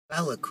I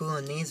look cool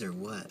in these or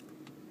what?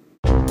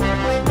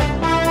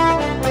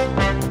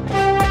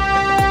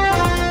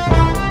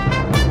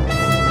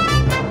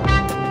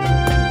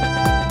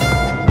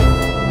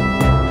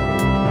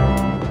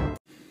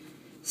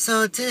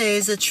 So today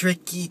is a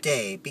tricky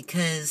day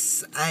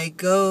because I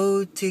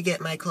go to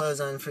get my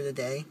clothes on for the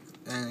day,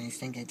 and I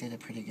think I did a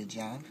pretty good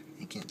job.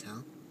 I can't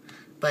tell.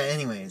 But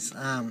anyways,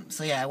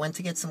 so yeah, I went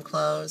to get some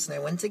clothes, and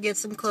I went to get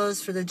some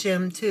clothes for the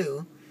gym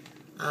too,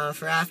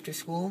 for after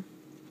school,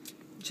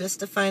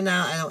 just to find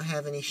out I don't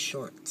have any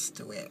shorts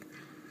to wear.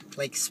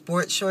 Like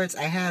sport shorts.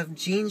 I have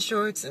jean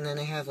shorts, and then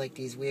I have like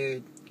these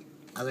weird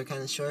other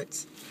kind of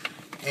shorts,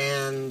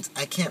 and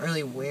I can't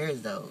really wear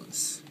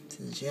those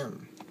to the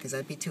gym because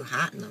I'd be too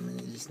hot in them, and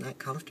they're just not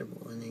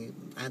comfortable, and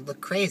I'd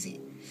look crazy.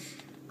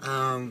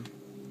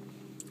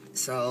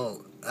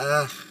 So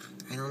I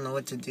don't know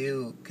what to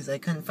do because I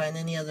couldn't find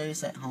any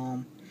others at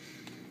home,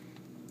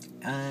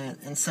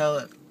 and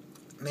so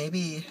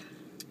maybe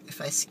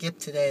if I skip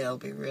today, I'll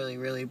be really,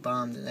 really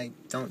bummed, and I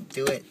don't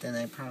do it, then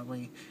I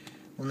probably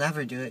will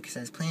never do it because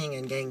I was planning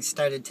on getting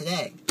started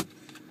today.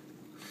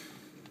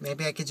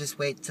 Maybe I could just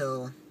wait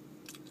till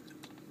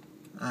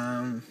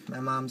my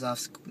mom's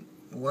off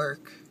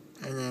work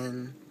and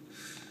then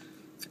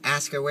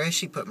ask her where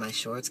she put my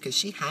shorts because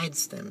she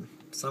hides them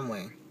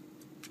somewhere.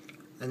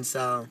 And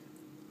so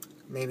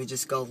maybe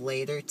just go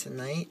later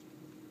tonight.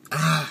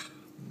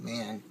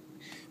 Man,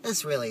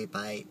 this really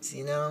bites,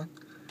 you know?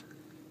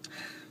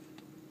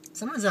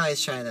 Someone's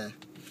always trying to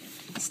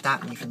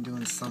stop me from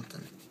doing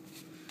something.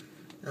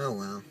 Oh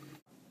well.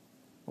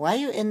 Why are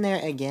you in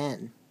there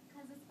again?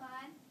 Because it's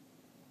fun.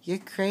 You're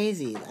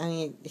crazy. I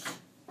mean,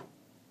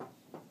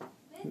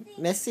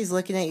 Misty's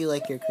looking at you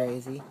like you're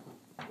crazy.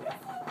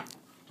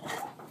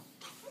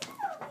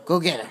 Go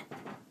get her.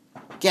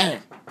 Get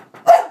her.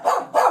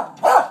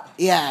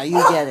 Yeah, you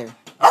get her.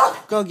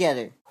 Go get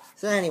her.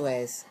 So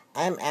anyways,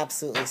 I'm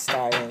absolutely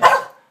starving.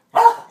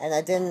 And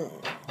I didn't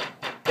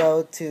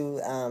go to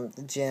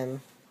the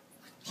gym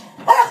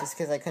just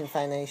because I couldn't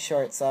find any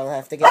shorts, so I'll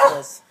have to get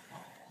this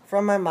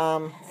from my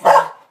mom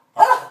from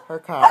her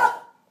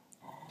car.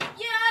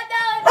 You don't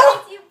know it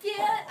makes you cute.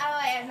 Oh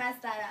wait, I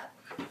messed that up.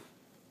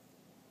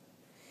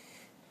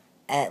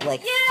 At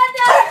like... You don't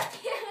know it's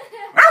cute.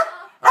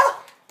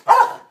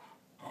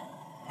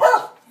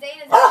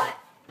 Zane is not.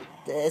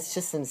 It's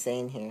just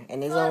insane here.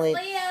 And there's Well, only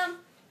Liam.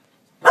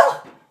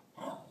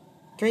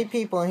 3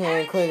 people here,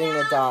 including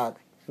the dog.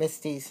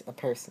 Misty's a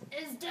person.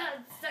 Is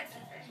done sexy.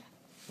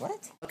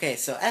 What? Okay,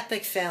 so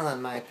epic fail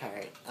on my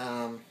part.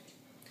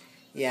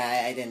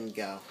 Yeah, I didn't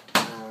go.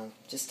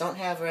 Just don't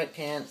have red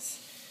pants,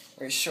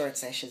 or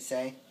shorts, I should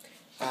say.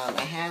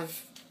 I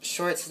have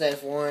shorts that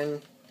I've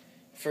worn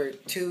for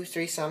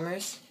 2-3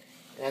 summers,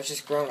 and I've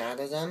just grown out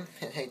of them,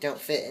 and they don't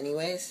fit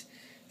anyways.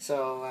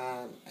 So,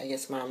 I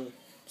guess Mom's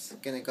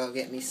gonna go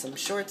get me some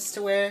shorts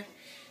to wear,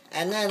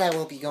 and then I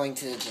will be going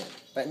to the gym.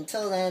 But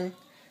until then,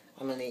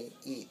 I'm gonna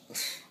eat.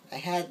 I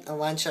had a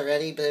lunch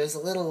already, but it was a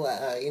little,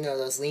 you know,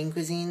 those lean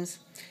cuisines.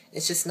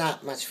 It's just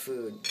not much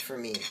food for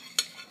me.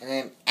 And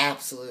I'm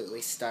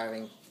absolutely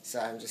starving, so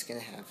I'm just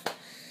gonna have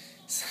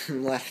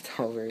some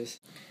leftovers.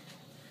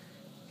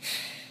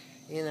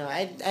 You know,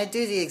 I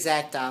do the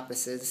exact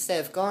opposite. Instead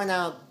of going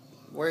out,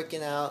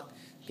 working out,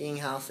 being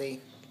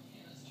healthy,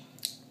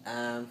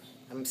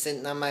 I'm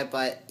sitting on my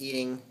butt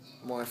eating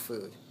more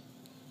food.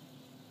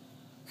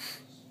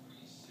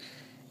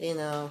 You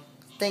know,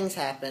 things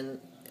happen.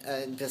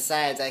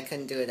 Besides, I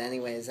couldn't do it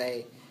anyways.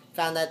 I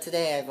found out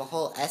today I have a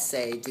whole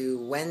essay due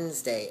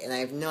Wednesday, and I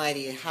have no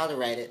idea how to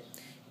write it.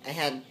 I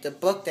had the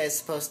book that I was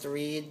supposed to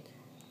read,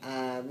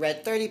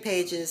 read 30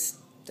 pages,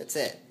 that's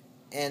it.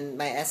 And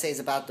my essay is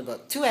about the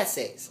book. 2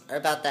 essays are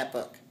about that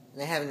book,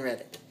 and I haven't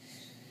read it.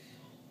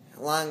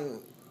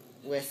 Along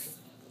with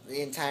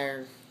the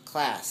entire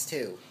class,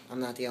 too. I'm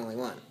not the only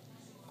one.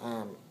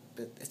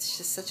 But it's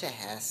just such a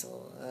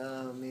hassle.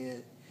 Oh,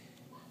 man.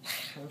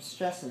 I'm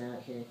stressing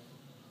out here.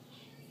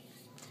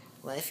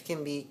 Life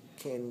can be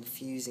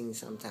confusing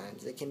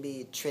sometimes. It can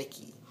be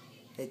tricky.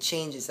 It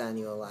changes on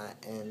you a lot,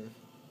 and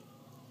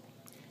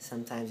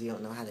sometimes you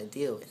don't know how to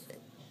deal with it.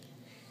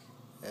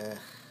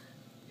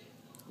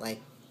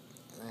 Like,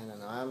 I don't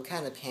know. I'm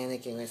kind of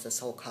panicking with this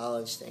whole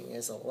college thing.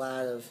 There's a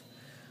lot of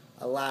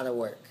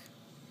work.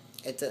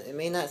 It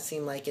may not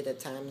seem like it at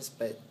times,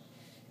 but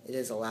it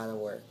is a lot of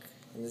work,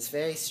 and it's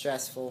very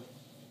stressful.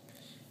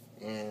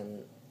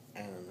 And I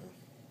don't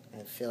know.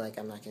 I feel like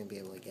I'm not going to be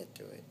able to get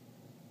through it,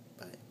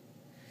 but.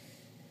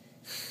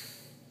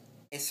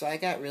 So I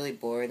got really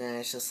bored, and I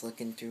was just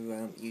looking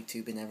through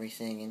YouTube and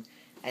everything, and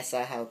I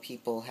saw how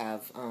people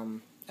have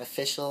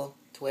official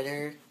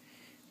Twitter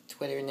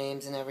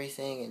names and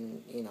everything,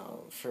 and you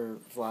know, for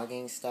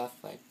vlogging stuff,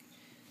 like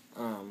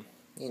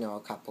you know,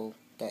 a couple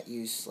that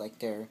use like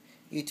their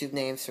YouTube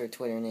names for a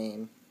Twitter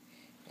name,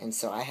 and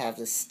so I have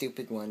this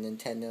stupid one,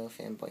 Nintendo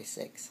Fanboy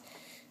 6.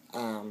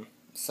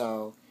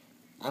 So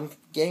I'm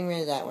getting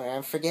rid of that one.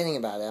 I'm forgetting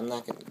about it. I'm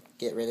not gonna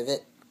get rid of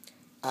it.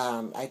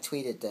 I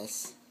tweeted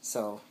this,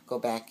 so go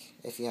back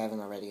if you haven't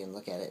already and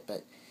look at it.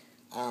 But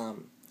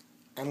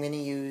I'm I'm going to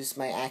use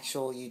my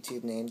actual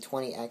YouTube name,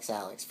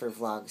 20xAlex, for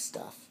vlog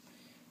stuff.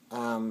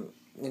 Nintendo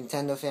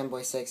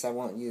Fanboy 6 I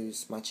won't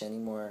use much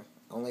anymore,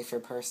 only for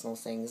personal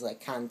things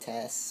like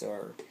contests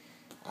or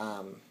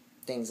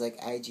things like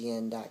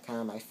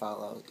IGN.com I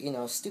follow. You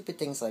know, stupid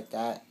things like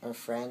that, or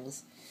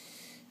friends.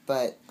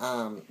 But,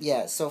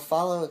 yeah, so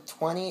follow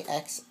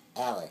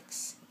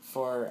 20xAlex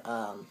for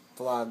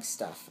vlog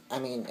stuff. I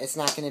mean, it's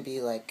not going to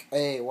be like,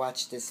 hey,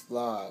 watch this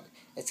vlog.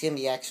 It's going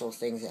to be actual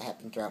things that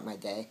happen throughout my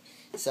day.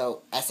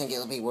 So, I think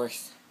it'll be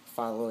worth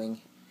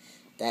following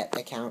that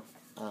account.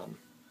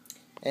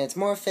 And it's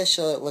more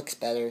official, it looks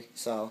better,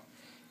 so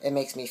it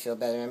makes me feel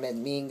better. I've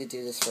been meaning to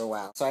do this for a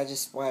while. So I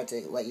just wanted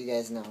to let you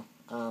guys know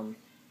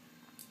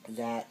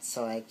that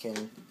so I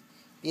can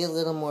be a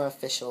little more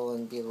official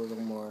and be a little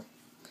more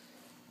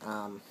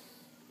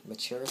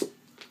mature.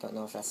 Don't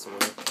know if that's the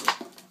word.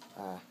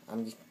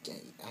 I'm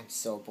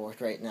so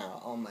bored right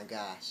now. Oh my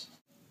gosh.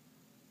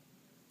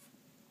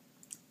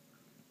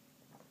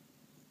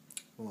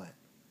 What?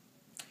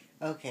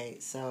 Okay,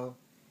 so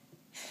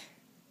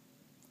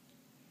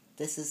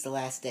this is the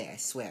last day, I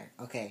swear.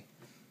 Okay.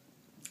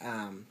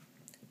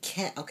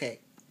 Okay.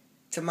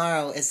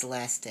 Tomorrow is the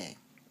last day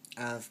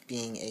of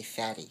being a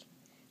fatty.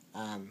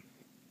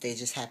 They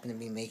just happen to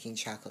be making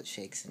chocolate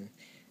shakes and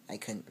I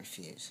couldn't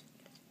refuse.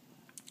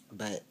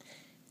 But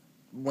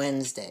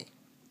Wednesday,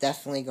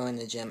 definitely going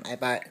to the gym.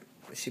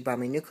 She bought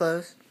me new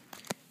clothes,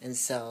 and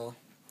so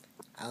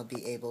I'll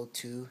be able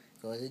to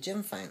go to the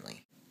gym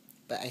finally.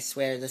 But I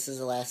swear this is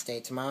the last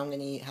day. Tomorrow I'm going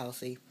to eat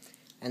healthy,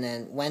 and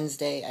then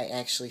Wednesday I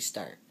actually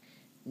start.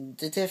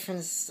 The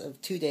difference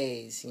of 2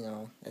 days, you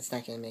know, that's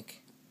not going to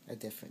make a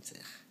difference.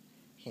 Ugh,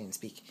 I can't even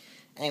speak.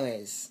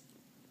 Anyways,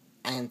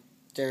 I am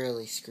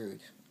thoroughly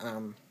screwed.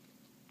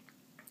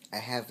 I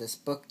have this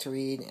book to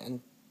read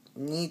and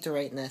need to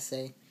write an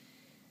essay.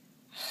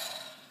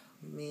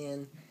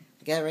 Man,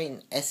 I gotta write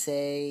an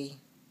essay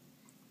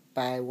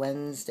by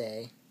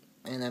Wednesday,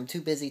 and I'm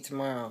too busy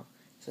tomorrow.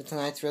 So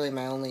tonight's really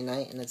my only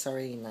night, and it's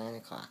already 9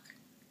 o'clock.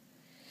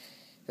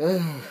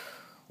 Ugh,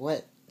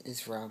 what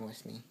is wrong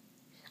with me?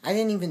 I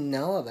didn't even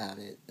know about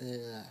it.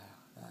 It's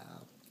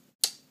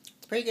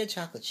a pretty good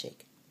chocolate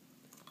shake.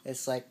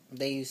 It's like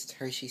they used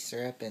Hershey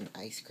syrup and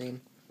ice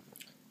cream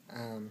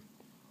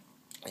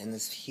in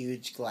this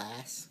huge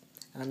glass.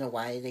 I don't know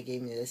why they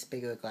gave me this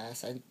big of a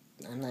glass. I'm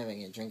not even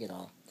going to drink it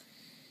all.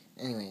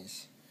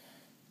 Anyways,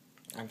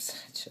 I'm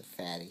such a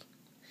fatty.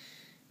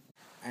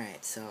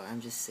 Alright, so I'm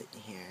just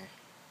sitting here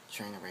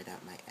trying to write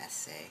out my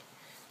essay.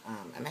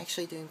 I'm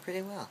actually doing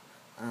pretty well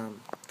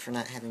for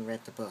not having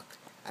read the book.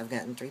 I've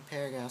gotten 3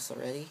 paragraphs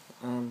already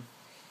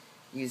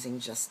using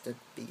just the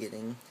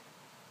beginning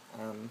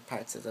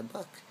parts of the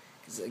book.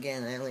 Because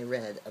again, I only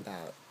read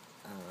about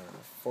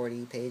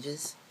 40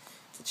 pages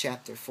to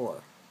chapter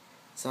 4.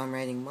 So I'm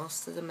writing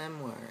most of the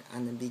memoir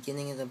on the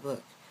beginning of the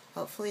book.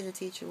 Hopefully the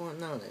teacher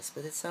won't notice,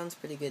 but it sounds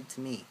pretty good to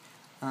me.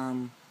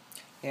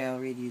 Here, I'll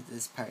read you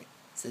this part. It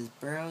says,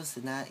 Burroughs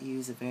did not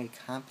use a very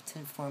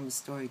competent form of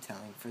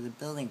storytelling for the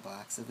building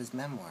blocks of his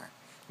memoir.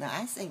 Now,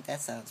 I think that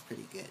sounds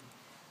pretty good.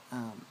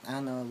 I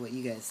don't know what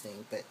you guys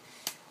think, but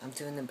I'm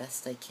doing the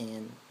best I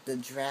can. The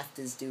draft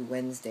is due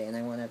Wednesday, and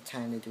I won't have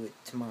time to do it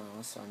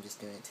tomorrow, so I'm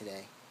just doing it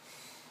today.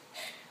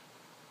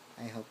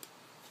 I hope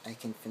I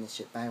can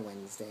finish it by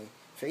Wednesday.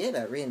 Forget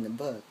about reading the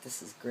book.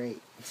 This is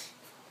great.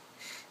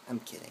 I'm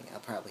kidding. I'll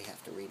probably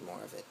have to read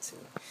more of it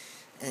soon.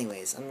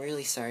 Anyways, I'm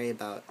really sorry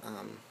about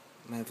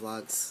my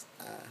vlogs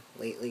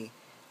lately.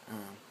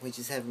 We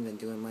just haven't been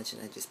doing much,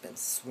 and I've just been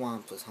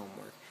swamped with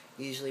homework.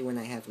 Usually when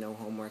I have no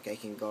homework, I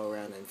can go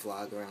around and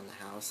vlog around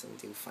the house and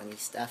do funny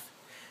stuff.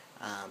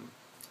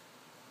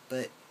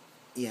 But,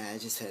 yeah, I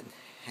just had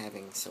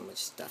having so much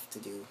stuff to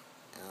do.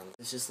 I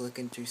was just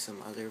looking through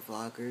some other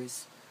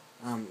vloggers.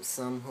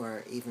 Some who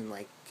are even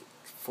like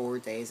 4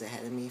 days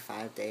ahead of me,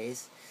 5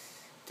 days.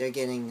 They're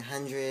getting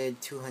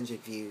 100, 200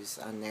 views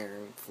on their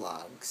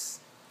vlogs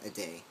a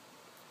day.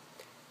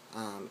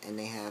 And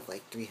they have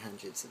like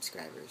 300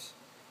 subscribers.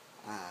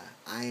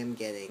 I am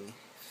getting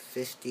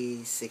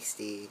 50,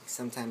 60,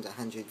 sometimes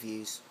 100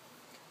 views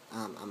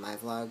on my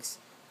vlogs,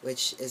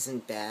 which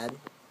isn't bad.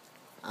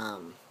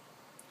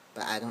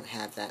 But I don't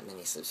have that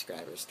many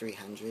subscribers,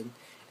 300,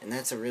 and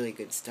that's a really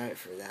good start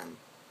for them.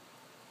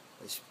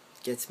 Which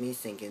gets me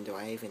thinking, do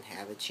I even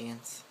have a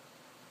chance?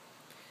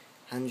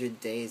 100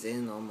 days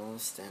in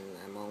almost, and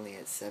I'm only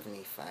at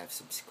 75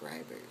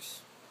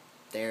 subscribers.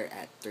 They're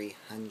at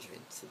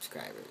 300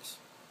 subscribers.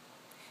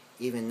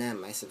 Even then,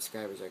 my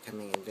subscribers are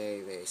coming in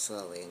very, very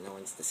slowly, and no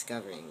one's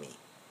discovering me.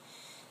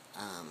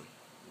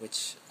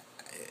 Which,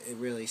 it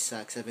really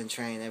sucks. I've been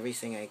trying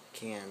everything I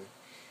can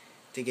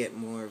to get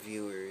more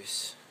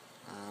viewers.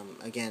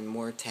 Again,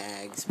 more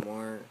tags,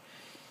 more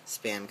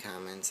spam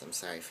comments. I'm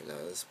sorry for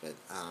those, but,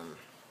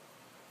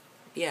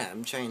 yeah,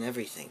 I'm trying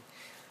everything.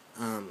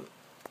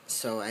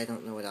 So I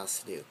don't know what else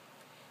to do.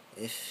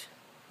 If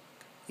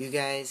you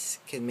guys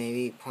could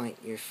maybe point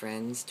your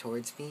friends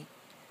towards me,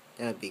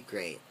 that would be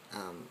great.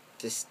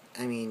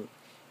 I mean,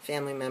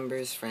 family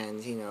members,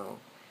 friends, you know,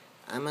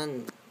 I'm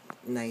on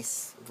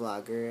nice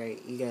vlogger.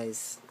 You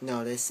guys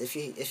notice. If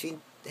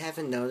you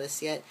haven't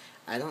noticed yet,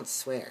 I don't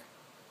swear.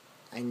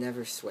 I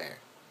never swear.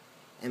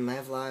 In my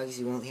vlogs,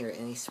 you won't hear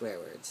any swear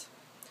words.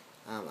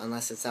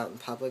 Unless it's out in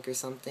public or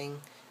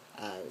something.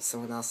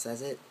 Someone else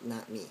says it,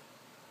 not me.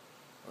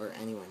 Or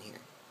anyone here.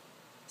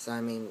 So,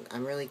 I mean,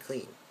 I'm really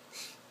clean.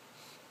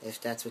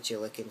 If that's what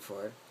you're looking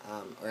for.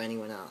 Or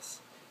anyone else.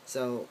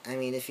 So, I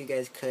mean, if you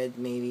guys could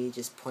maybe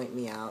just point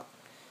me out.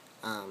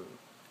 I'm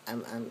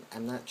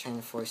not trying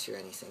to force you or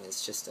anything.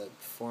 It's just a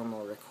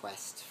formal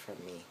request from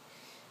me.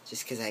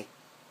 Just because I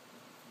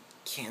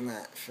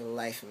cannot, for the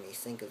life of me,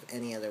 think of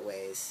any other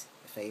ways,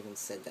 if I even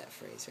said that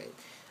phrase right,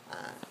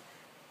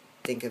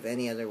 think of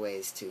any other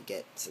ways to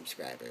get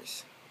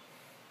subscribers.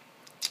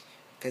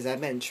 Because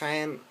I've been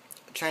trying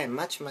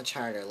much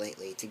harder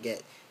lately to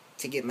get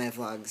my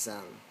vlogs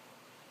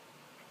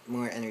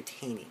more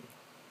entertaining.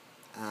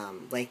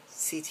 Like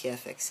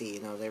CTFXC,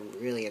 you know, they're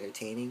really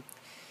entertaining.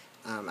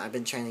 I've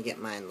been trying to get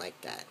mine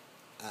like that.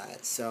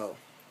 So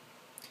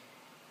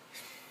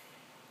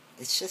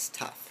it's just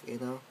tough, you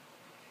know.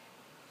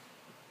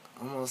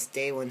 Almost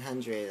day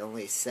 100,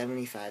 only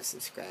 75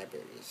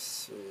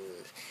 subscribers.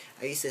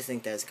 I used to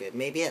think that was good.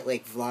 Maybe at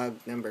like vlog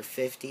number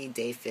 50,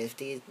 day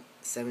 50,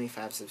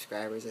 75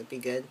 subscribers, that'd be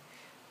good.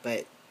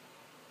 But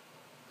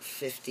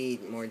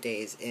 50 more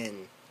days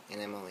in,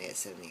 and I'm only at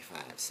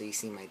 75. So you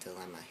see my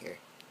dilemma here.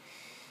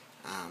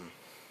 I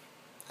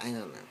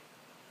don't know.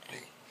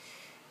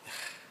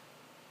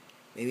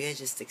 Maybe I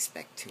just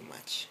expect too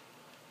much.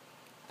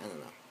 I don't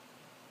know.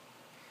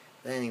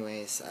 But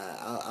anyways,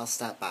 I'll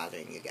stop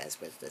bothering you guys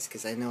with this,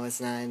 because I know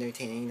it's not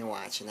entertaining to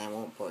watch, and I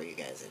won't bore you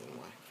guys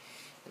anymore.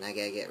 And I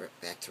gotta get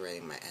back to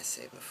writing my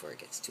essay before it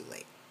gets too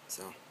late.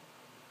 So,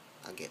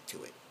 I'll get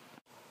to it.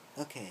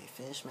 Okay,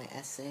 finished my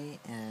essay,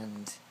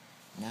 and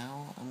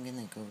now I'm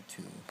gonna go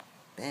to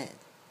bed,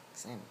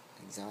 because I'm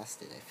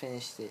exhausted. I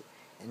finished it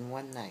in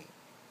one night,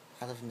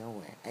 out of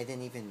nowhere. I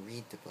didn't even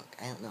read the book.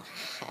 I don't know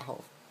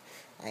how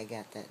I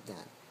got that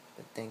done,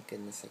 but thank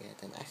goodness I got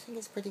it done. I think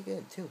it's pretty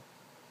good, too.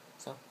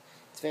 So,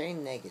 it's very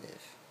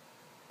negative,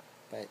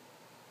 but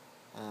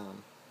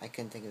I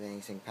couldn't think of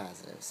anything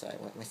positive, so I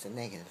went with the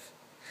negative.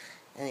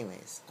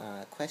 Anyways,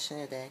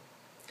 question of the day.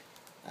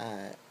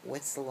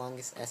 What's the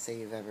longest essay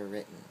you've ever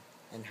written,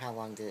 and how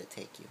long did it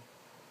take you?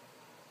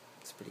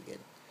 It's pretty good.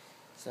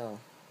 So,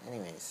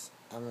 anyways,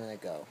 I'm gonna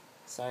go.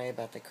 Sorry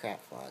about the crap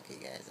vlog, you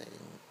guys. I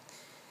didn't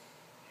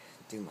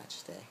do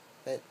much today,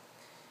 but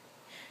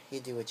you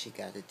do what you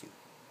gotta do.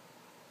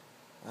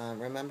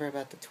 Remember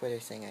about the Twitter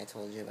thing I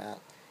told you about?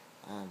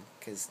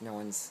 Because no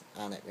one's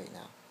on it right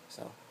now.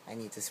 So, I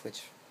need to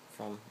switch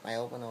from my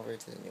old one over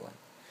to the new one.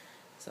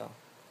 So,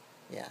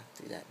 yeah,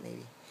 do that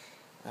maybe.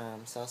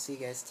 So I'll see you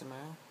guys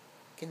tomorrow.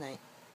 Good night.